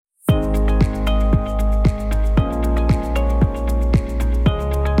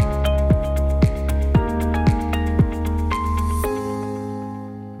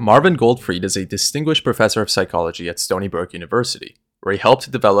Marvin Goldfried is a distinguished professor of psychology at Stony Brook University, where he helped to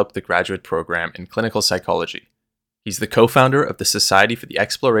develop the graduate program in clinical psychology. He's the co-founder of the Society for the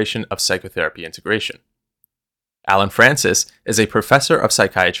Exploration of Psychotherapy Integration. Alan Francis is a professor of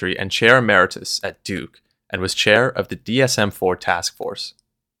psychiatry and chair emeritus at Duke, and was chair of the DSM-IV task force.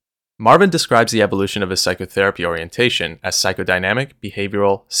 Marvin describes the evolution of his psychotherapy orientation as psychodynamic,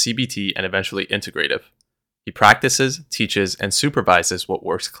 behavioral, CBT, and eventually integrative. He practices, teaches, and supervises what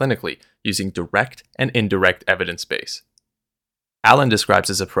works clinically using direct and indirect evidence base. Alan describes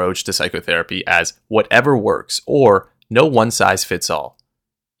his approach to psychotherapy as whatever works, or no one size fits all.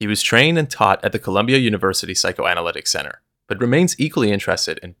 He was trained and taught at the Columbia University Psychoanalytic Center, but remains equally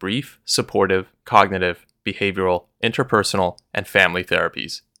interested in brief, supportive, cognitive, behavioral, interpersonal, and family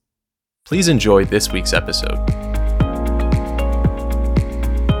therapies. Please enjoy this week's episode.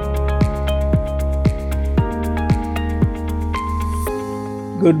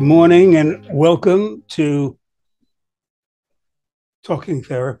 Good morning and welcome to Talking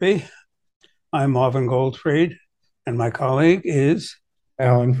Therapy. I'm Marvin Goldfried and my colleague is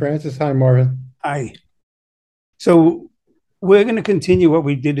Alan Francis. Hi, Marvin. Hi. So we're going to continue what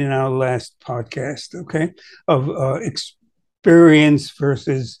we did in our last podcast, okay, of experience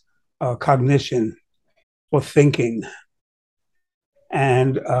versus cognition or thinking.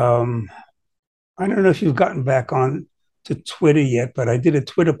 And I don't know if you've gotten back on to Twitter yet, but I did a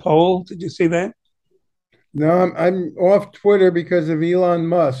Twitter poll. Did you see that? No, I'm off Twitter because of Elon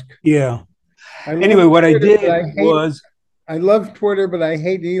Musk. Yeah. Anyway, what I did was... I love Twitter, but I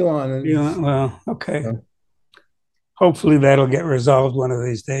hate Elon. Yeah, well, okay. Hopefully that'll get resolved one of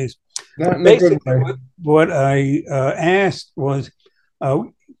these days. Basically, what I asked was,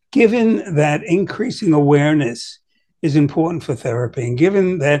 given that increasing awareness is important for therapy, and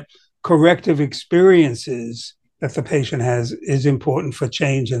given that corrective experiences that the patient has is important for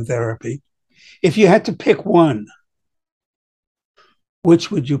change in therapy, if you had to pick one,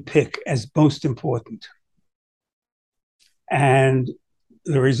 which would you pick as most important? And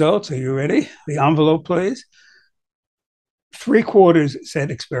the results, are you ready? The envelope, please. 3/4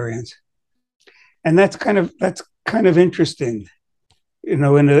 said experience. And that's kind of interesting. You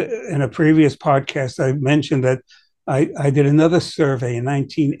know, in a previous podcast, I mentioned that I did another survey in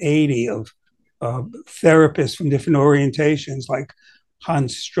 1980 of therapists from different orientations like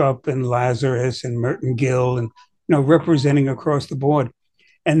Hans Strupp and Lazarus and Merton Gill, and representing across the board.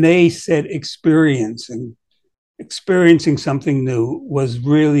 And they said experience and experiencing something new was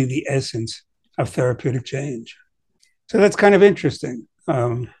really the essence of therapeutic change. So that's kind of interesting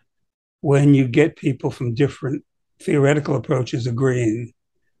when you get people from different theoretical approaches agreeing,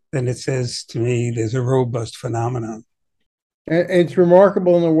 then it says to me there's a robust phenomenon. It's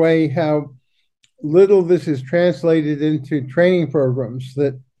remarkable in a way how little this is translated into training programs.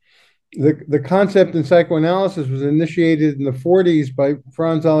 That the concept in psychoanalysis was initiated in the 40s by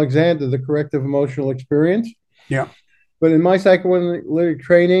Franz Alexander, the corrective emotional experience. Yeah. But in my psychoanalytic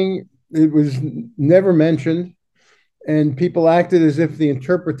training, it was never mentioned, and people acted as if the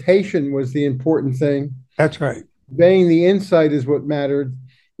interpretation was the important thing. That's right. Conveying the insight is what mattered.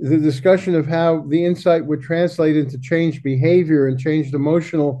 The discussion of how the insight would translate into changed behavior and changed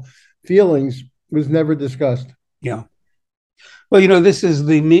emotional feelings was never discussed. Yeah. Well, this is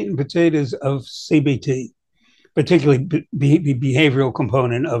the meat and potatoes of CBT, particularly the behavioral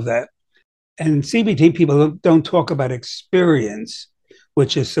component of that. And CBT people don't talk about experience,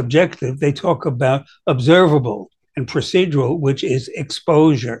 which is subjective. They talk about observable and procedural, which is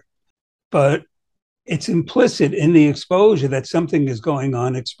exposure. But it's implicit in the exposure that something is going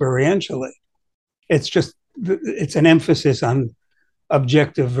on experientially. It's an emphasis on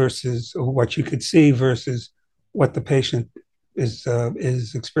objective versus what you could see versus what the patient is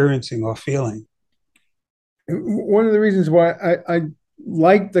experiencing or feeling. One of the reasons why I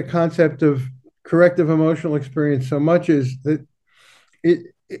like the concept of corrective emotional experience so much is that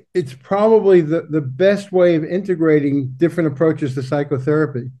it's probably the best way of integrating different approaches to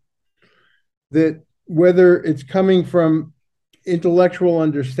psychotherapy. That whether it's coming from intellectual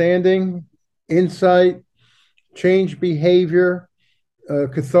understanding, insight, change behavior,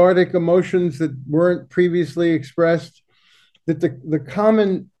 cathartic emotions that weren't previously expressed, that the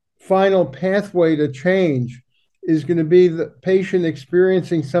common final pathway to change is going to be the patient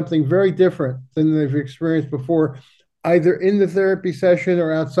experiencing something very different than they've experienced before, either in the therapy session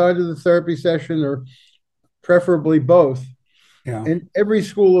or outside of the therapy session, or preferably both. Yeah. And every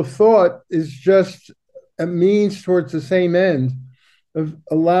school of thought is just a means towards the same end of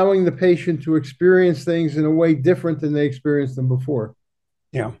allowing the patient to experience things in a way different than they experienced them before.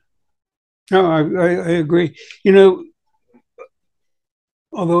 Yeah. No, I agree.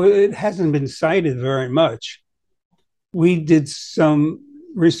 although it hasn't been cited very much, we did some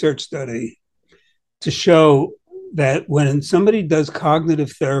research study to show that when somebody does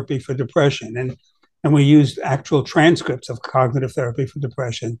cognitive therapy for depression, and we used actual transcripts of cognitive therapy for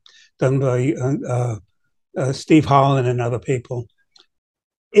depression done by Steve Holland and other people,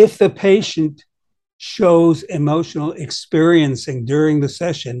 if the patient shows emotional experiencing during the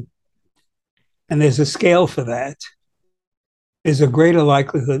session, and there's a scale for that, there's a greater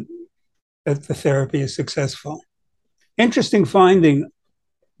likelihood that the therapy is successful. Interesting finding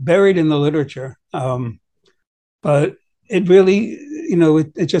buried in the literature, but it really,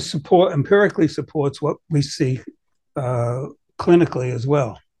 it just empirically supports what we see clinically as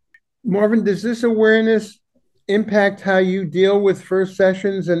well. Marvin, does this awareness impact how you deal with first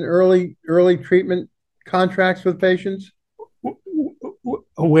sessions and early treatment contracts with patients?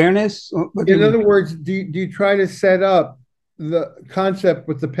 Awareness? In other words, do you try to set up the concept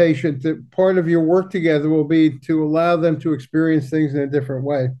with the patient that part of your work together will be to allow them to experience things in a different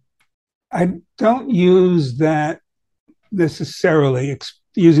way? I don't use that necessarily,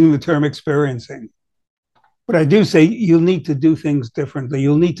 using the term experiencing. But I do say you'll need to do things differently.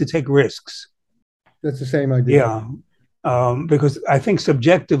 You'll need to take risks. That's the same idea. Yeah. Because I think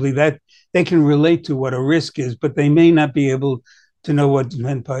subjectively that they can relate to what a risk is, but they may not be able to know what's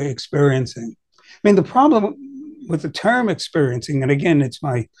meant by experiencing. I mean, the problem with the term experiencing, and again, it's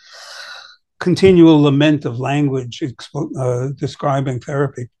my continual lament of language describing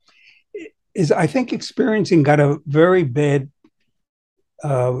therapy, is I think experiencing got a very bad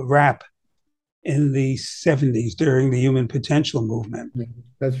rap in the 70s during the human potential movement.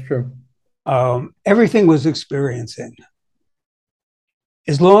 That's true. Everything was experiencing.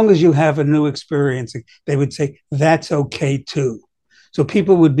 As long as you have a new experiencing, they would say, that's okay too. So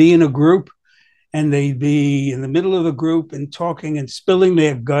people would be in a group and they'd be in the middle of the group and talking and spilling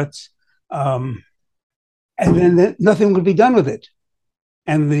their guts. And then nothing would be done with it.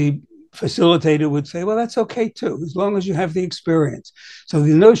 And the facilitator would say, well, that's okay too, as long as you have the experience. So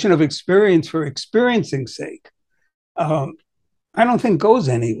the notion of experience for experiencing's sake, I don't think goes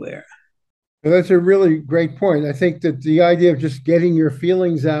anywhere. Well, that's a really great point. I think that the idea of just getting your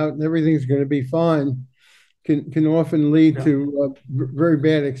feelings out and everything's going to be fine can often lead to very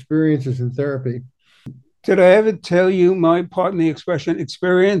bad experiences in therapy. Did I ever tell you my part in the expression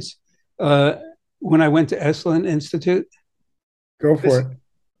experience when I went to Esalen Institute? Go for it.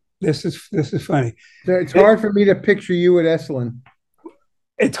 This is funny. It's hard for me to picture you at Esalen.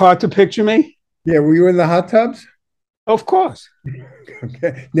 It's hard to picture me? Yeah, were you in the hot tubs? Of course.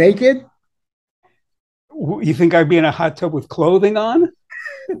 Okay. Naked? You think I'd be in a hot tub with clothing on?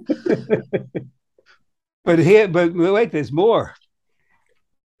 But wait, there's more.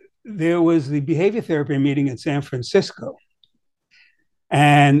 There was the behavior therapy meeting in San Francisco.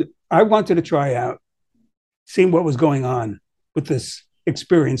 And I wanted to try out, seeing what was going on with this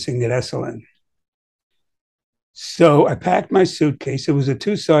experiencing at Esalen. So I packed my suitcase. It was a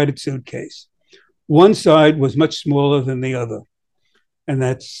two-sided suitcase. One side was much smaller than the other. And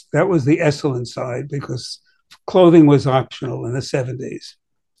that was the Esalen side because clothing was optional in the 70s.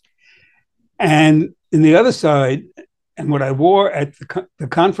 And in the other side, and what I wore at the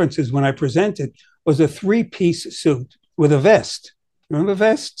conferences when I presented, was a three-piece suit with a vest. Remember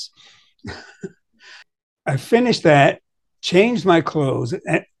vests? I finished that, changed my clothes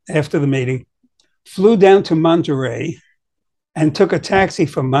after the meeting, flew down to Monterey, and took a taxi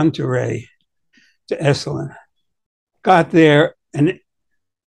from Monterey to Esalen. Got there, and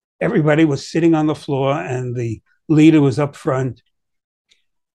everybody was sitting on the floor, and the leader was up front,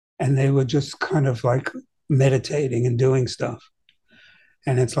 and they were just kind of like meditating and doing stuff.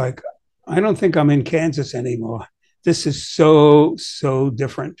 And it's like, I don't think I'm in Kansas anymore. This is so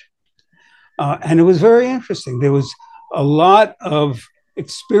different. And it was very interesting. There was a lot of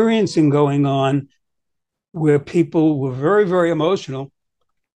experiencing going on where people were very, very emotional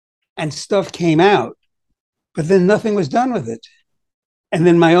and stuff came out, but then nothing was done with it. And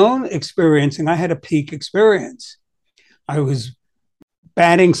then my own experiencing, I had a peak experience. I was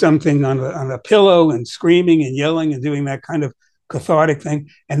batting something on a pillow and screaming and yelling and doing that kind of cathartic thing.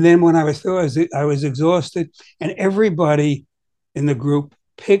 And then when I was through, I was exhausted, and everybody in the group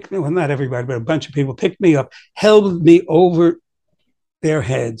picked me, well, not everybody, but a bunch of people picked me up, held me over their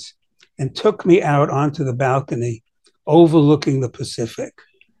heads, and took me out onto the balcony overlooking the Pacific.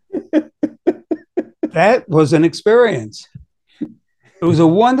 That was an experience. It was a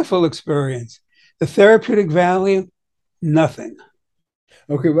wonderful experience. The therapeutic value, nothing.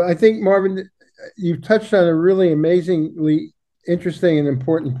 Okay, well, I think, Marvin, you've touched on a really amazingly interesting and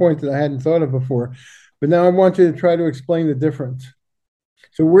important point that I hadn't thought of before. But now I want you to try to explain the difference.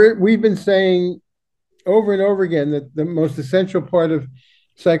 So we've been saying over and over again that the most essential part of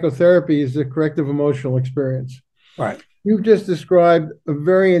psychotherapy is the corrective emotional experience. Right. You've just described a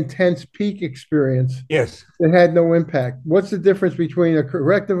very intense peak experience. Yes. That had no impact. What's the difference between a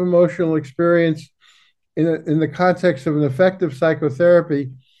corrective emotional experience in the context of an effective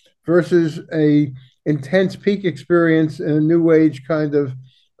psychotherapy versus a intense peak experience in a new age kind of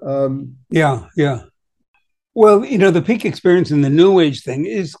Yeah. Well, the peak experience in the new age thing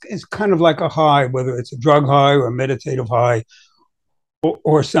is kind of like a high, whether it's a drug high or a meditative high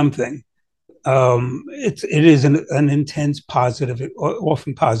or something. It is an intense, positive,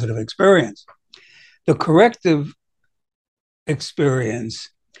 often positive experience. The corrective experience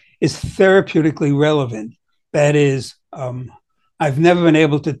is therapeutically relevant. That is, I've never been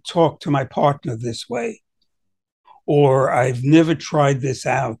able to talk to my partner this way, or I've never tried this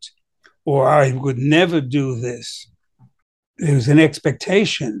out, or I would never do this. There's an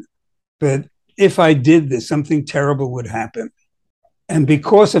expectation that if I did this, something terrible would happen. And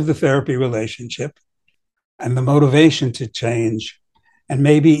because of the therapy relationship and the motivation to change, and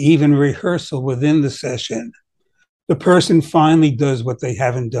maybe even rehearsal within the session, the person finally does what they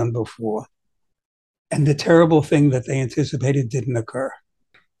haven't done before. And the terrible thing that they anticipated didn't occur.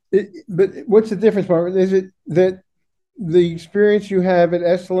 But what's the difference, Marvin? Is it that the experience you have at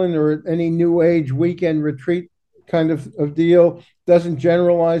Esalen or at any new age weekend retreat kind of deal doesn't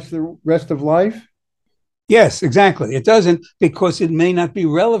generalize the rest of life? Yes, exactly. It doesn't, because it may not be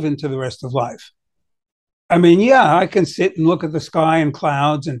relevant to the rest of life. I mean, yeah, I can sit and look at the sky and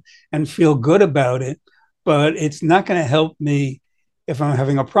clouds and feel good about it, but it's not going to help me if I'm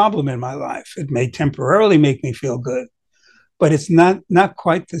having a problem in my life. It may temporarily make me feel good, but it's not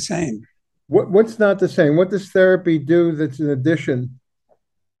quite the same. What's not the same? What does therapy do that's an addition?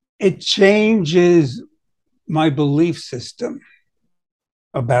 It changes my belief system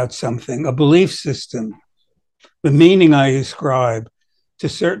about something, a belief system, the meaning I ascribe to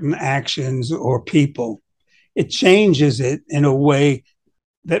certain actions or people. It changes it in a way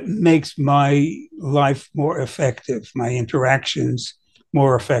that makes my life more effective, my interactions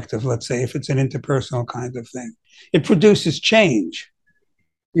more effective, let's say, if it's an interpersonal kind of thing. It produces change.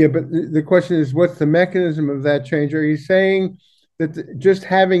 Yeah, but the question is, what's the mechanism of that change? Are you saying that just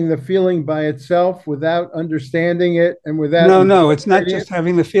having the feeling by itself without understanding it and without... No, it's not just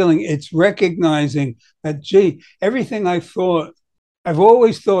having the feeling. It's recognizing that, gee, everything I've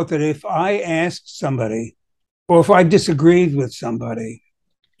always thought that if I asked somebody or if I disagreed with somebody,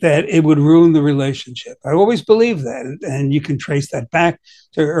 that it would ruin the relationship. I always believed that. And you can trace that back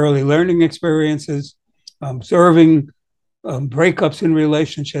to early learning experiences, observing breakups in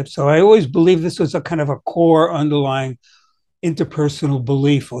relationships. So I always believed this was a kind of a core underlying interpersonal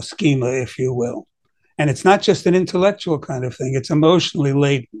belief or schema, if you will. And it's not just an intellectual kind of thing, it's emotionally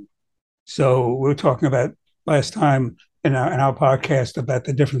laden. So we were talking about last time in our podcast about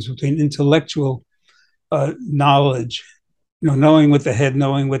the difference between intellectual knowledge, knowing with the head,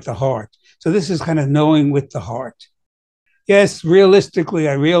 knowing with the heart. So this is kind of knowing with the heart. Yes, realistically,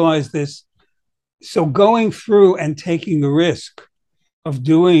 I realize this. So going through and taking the risk of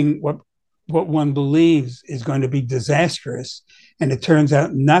doing what one believes is going to be disastrous, and it turns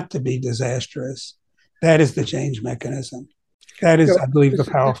out not to be disastrous, that is the change mechanism. That is, I believe, the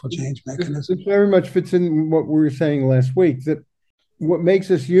powerful change mechanism. It very much fits in what we were saying last week, that what makes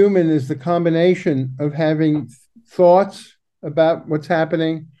us human is the combination of having thoughts about what's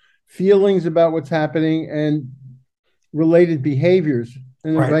happening, feelings about what's happening, and related behaviors.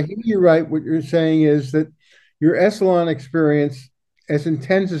 And if I hear you right, what you're saying is that your Esalen experience, as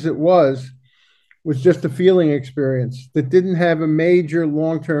intense as it was just a feeling experience that didn't have a major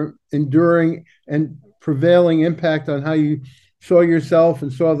long-term enduring and prevailing impact on how you saw yourself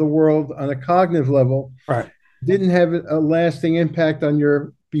and saw the world on a cognitive level. Right. Didn't have a lasting impact on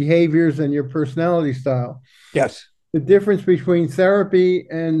your behaviors and your personality style. Yes. The difference between therapy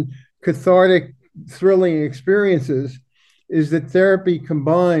and cathartic, thrilling experiences is that therapy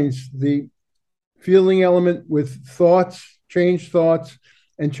combines the feeling element with thoughts, change thoughts,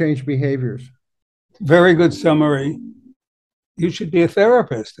 and change behaviors. Very good summary. You should be a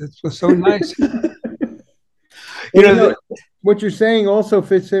therapist. It was so nice. What you're saying also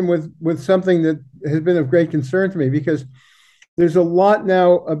fits in with something that has been of great concern to me, because there's a lot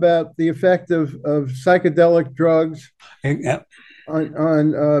now about the effect of psychedelic drugs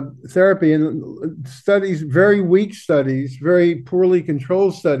on therapy, and studies, very weak studies, very poorly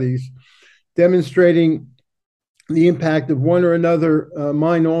controlled studies, demonstrating the impact of one or another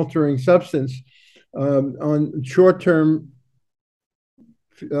mind-altering substance on short-term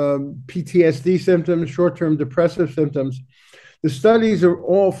PTSD symptoms, short-term depressive symptoms. the studies are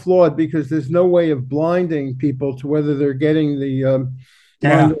all flawed because there's no way of blinding people to whether they're getting the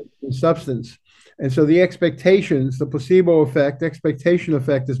substance. And so the expectations, the placebo effect, expectation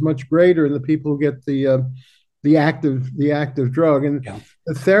effect is much greater in the people who get the active drug. And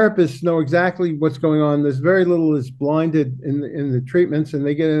the therapists know exactly what's going on. There's very little is blinded in the treatments, and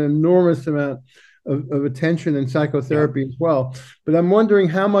they get an enormous amount of attention in psychotherapy as well. But I'm wondering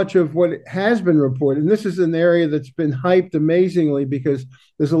how much of what has been reported, and this is an area that's been hyped amazingly because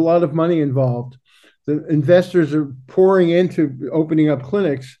there's a lot of money involved. The investors are pouring into opening up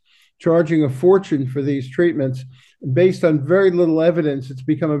clinics, charging a fortune for these treatments. Based on very little evidence, it's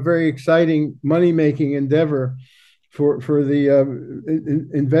become a very exciting money-making endeavor for the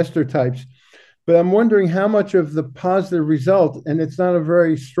investor types. But I'm wondering how much of the positive result, and it's not a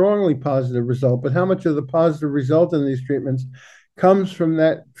very strongly positive result, but how much of the positive result in these treatments comes from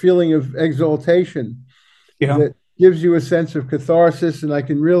that feeling of exaltation that gives you a sense of catharsis, and I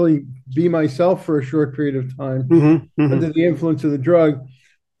can really be myself for a short period of time under the influence of the drug,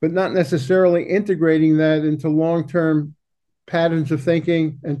 but not necessarily integrating that into long-term patterns of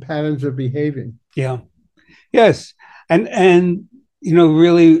thinking and patterns of behaving. Yes. And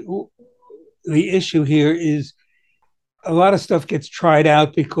really the issue here is a lot of stuff gets tried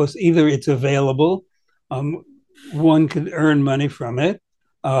out because either it's available, one can earn money from it,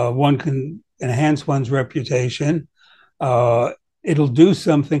 one can enhance one's reputation, it'll do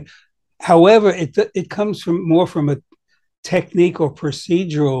something. However, it comes more from a technique or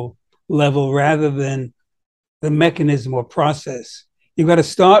procedural level rather than the mechanism or process. You've got to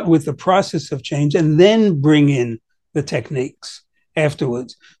start with the process of change and then bring in the techniques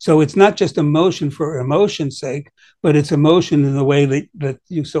afterwards. So it's not just emotion for emotion's sake, but it's emotion in the way that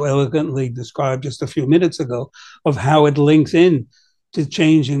you so elegantly described just a few minutes ago of how it links in to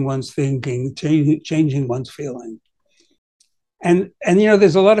changing one's thinking, changing one's feeling. And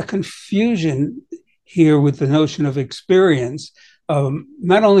there's a lot of confusion here with the notion of experience,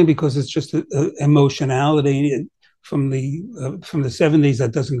 not only because it's just emotionality from the 70s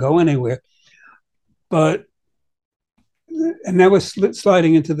that doesn't go anywhere, but and now we're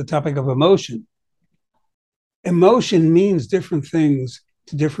sliding into the topic of emotion. Emotion means different things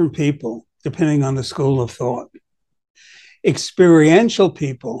to different people, depending on the school of thought. Experiential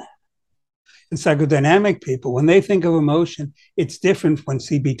people and psychodynamic people, when they think of emotion, it's different when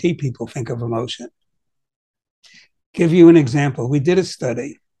CBT people think of emotion. Give you an example. We did a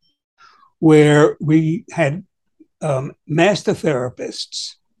study where we had master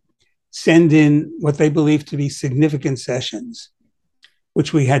therapists send in what they believed to be significant sessions,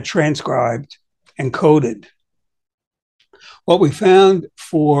 which we had transcribed and coded. What we found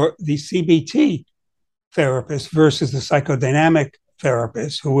for the CBT therapists versus the psychodynamic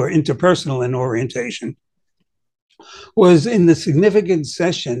therapists, who were interpersonal in orientation, was in the significant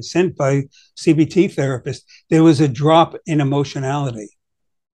session sent by CBT therapists, there was a drop in emotionality.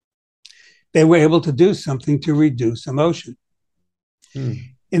 They were able to do something to reduce emotion.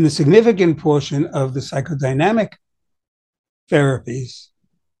 In the significant portion of the psychodynamic therapies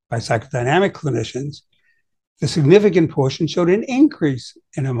by psychodynamic clinicians, the significant portion showed an increase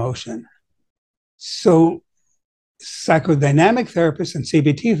in emotion. So psychodynamic therapists and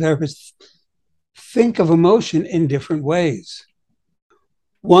CBT therapists think of emotion in different ways.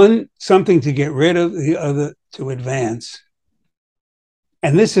 One, something to get rid of, the other to advance.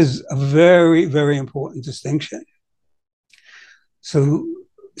 And this is a very, very important distinction. So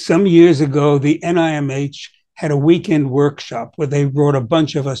some years ago, the NIMH had a weekend workshop where they brought a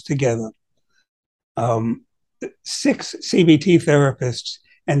bunch of us together, 6 CBT therapists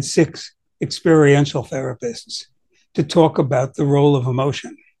and 6 experiential therapists, to talk about the role of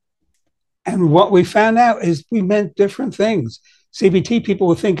emotion. And what we found out is we meant different things. CBT people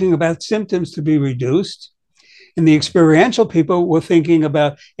were thinking about symptoms to be reduced, and the experiential people were thinking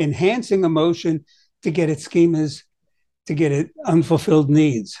about enhancing emotion to get at schemas, to get at unfulfilled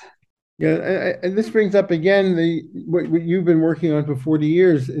needs. Yeah, and this brings up again what you've been working on for 40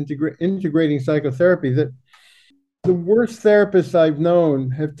 years, integrating psychotherapy, that the worst therapists I've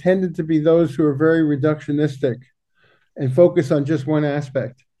known have tended to be those who are very reductionistic and focus on just one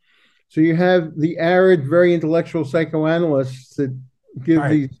aspect. So you have the arid, very intellectual psychoanalysts that give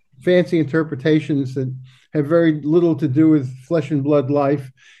these fancy interpretations that have very little to do with flesh and blood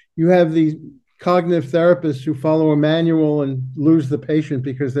life. You have these cognitive therapists who follow a manual and lose the patient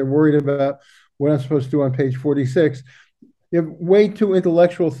because they're worried about what I'm supposed to do on page 46. You have way too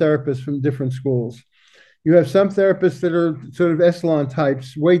intellectual therapists from different schools. You have some therapists that are sort of echelon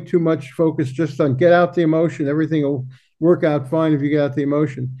types, way too much focus just on get out the emotion. Everything will work out fine if you get out the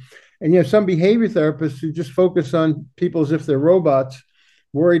emotion. And you have some behavior therapists who just focus on people as if they're robots,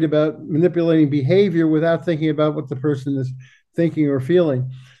 worried about manipulating behavior without thinking about what the person is thinking or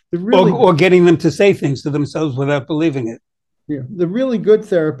feeling. Or getting them to say things to themselves without believing it. Yeah, the really good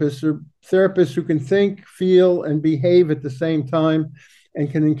therapists are therapists who can think, feel, and behave at the same time,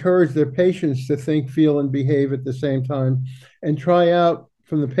 and can encourage their patients to think, feel, and behave at the same time, and try out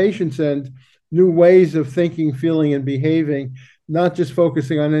from the patient's end new ways of thinking, feeling, and behaving, not just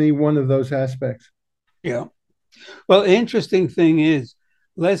focusing on any one of those aspects. Yeah. Well, the interesting thing is,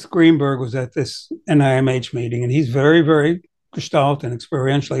 Les Greenberg was at this NIMH meeting, and he's very, very Gestalt and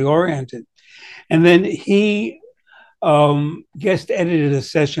experientially oriented. And then he guest edited a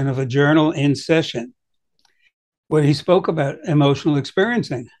session of a journal in session where he spoke about emotional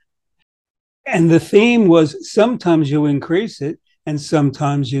experiencing. And the theme was sometimes you increase it and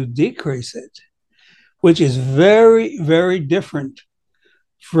sometimes you decrease it, which is very, very different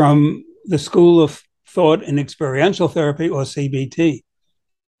from the school of thought in experiential therapy, or CBT,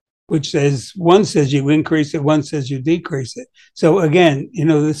 which says, one says you increase it, one says you decrease it. So again,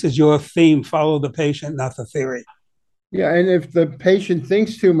 this is your theme, follow the patient, not the theory. Yeah, and if the patient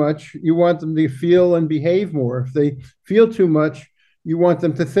thinks too much, you want them to feel and behave more. If they feel too much, you want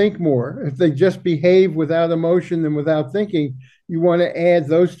them to think more. If they just behave without emotion and without thinking, you want to add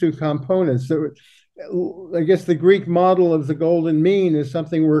those two components. So I guess the Greek model of the golden mean is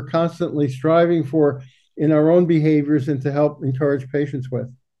something we're constantly striving for in our own behaviors and to help encourage patients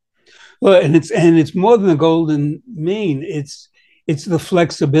with. Well, and it's more than the golden mean. It's the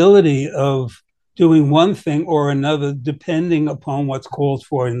flexibility of doing one thing or another depending upon what's called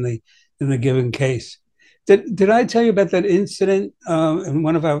for in the given case. Did I tell you about that incident in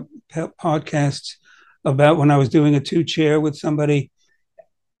one of our podcasts about when I was doing a 2-chair with somebody,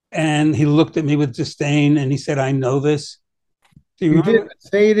 and he looked at me with disdain and he said, "I know this." Do you remember? Did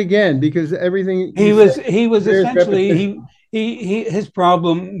say it again, because everything he was essentially his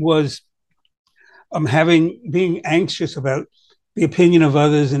problem was being anxious about the opinion of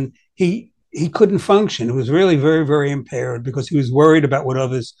others, and he couldn't function. It was really very, very impaired because he was worried about what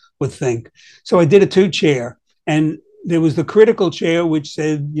others would think. So I did a 2-chair, and there was the critical chair, which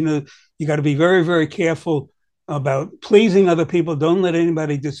said, you got to be very, very careful about pleasing other people. Don't let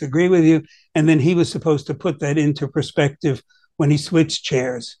anybody disagree with you. And then he was supposed to put that into perspective when he switched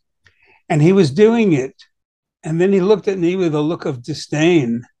chairs. And he was doing it. And then he looked at me with a look of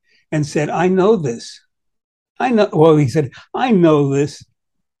disdain and said, "I know this. He said, "I know this,"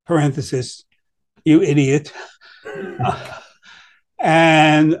 parenthesis, "you idiot."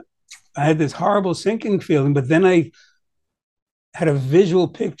 And I had this horrible sinking feeling, but then I had a visual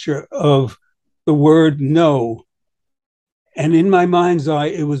picture of the word "no." And in my mind's eye,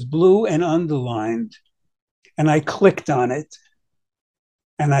 it was blue and underlined. And I clicked on it.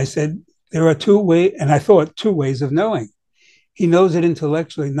 And I said, there are two ways, and I thought 2 ways of knowing. He knows it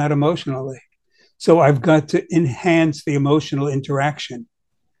intellectually, not emotionally. So I've got to enhance the emotional interaction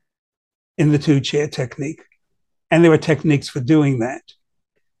in the 2-chair technique. And there are techniques for doing that.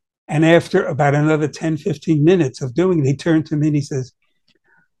 And after about another 10, 15 minutes of doing it, he turned to me and he says,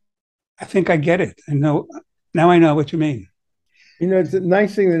 "I think I get it. Now I know what you mean." It's a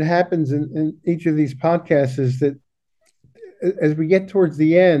nice thing that happens in each of these podcasts is that as we get towards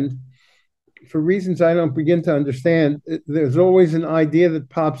the end, for reasons I don't begin to understand, there's always an idea that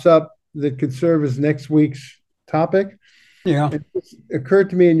pops up that could serve as next week's topic. Yeah. It occurred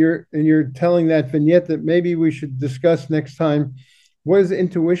to me in your telling that vignette that maybe we should discuss next time, what does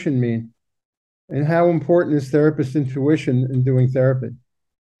intuition mean? And how important is therapist intuition in doing therapy?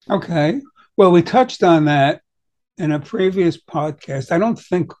 Okay. Well, we touched on that in a previous podcast. I don't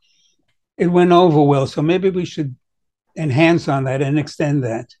think it went over well, so maybe we should enhance on that and extend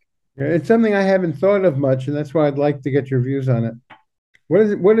that. Yeah, it's something I haven't thought of much, and that's why I'd like to get your views on it.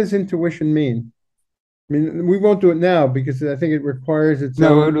 What does intuition mean? I mean, we won't do it now because I think it requires its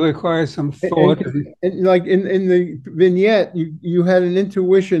No, own... it requires some thought. And like in the vignette, you had an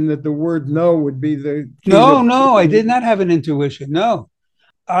intuition that the word "no" would be the... No, I did not have an intuition. No,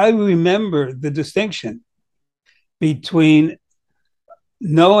 I remember the distinction between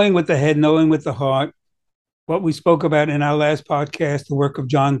knowing with the head, knowing with the heart, what we spoke about in our last podcast, the work of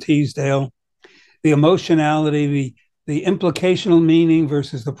John Teasdale, the emotionality, the implicational meaning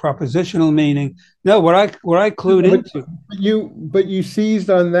versus the propositional meaning. No, what I clued into. But you seized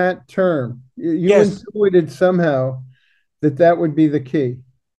on that term. You Yes. intuited somehow that would be the key.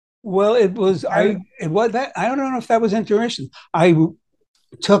 Well, it was that I don't know if that was intuition. I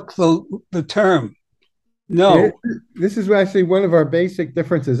took the term. No. This is actually one of our basic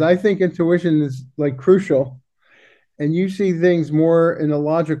differences. I think intuition is like crucial. and you see things more in a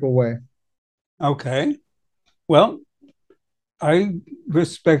logical way. Okay. Well, I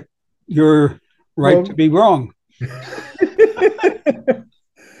respect your right to be wrong.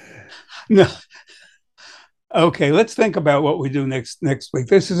 No. Okay, let's think about what we do next week.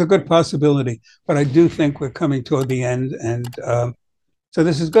 This is a good possibility, but I do think we're coming toward the end, and so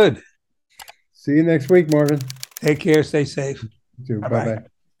this is good. See you next week, Marvin. Take care. Stay safe. You too. Bye-bye.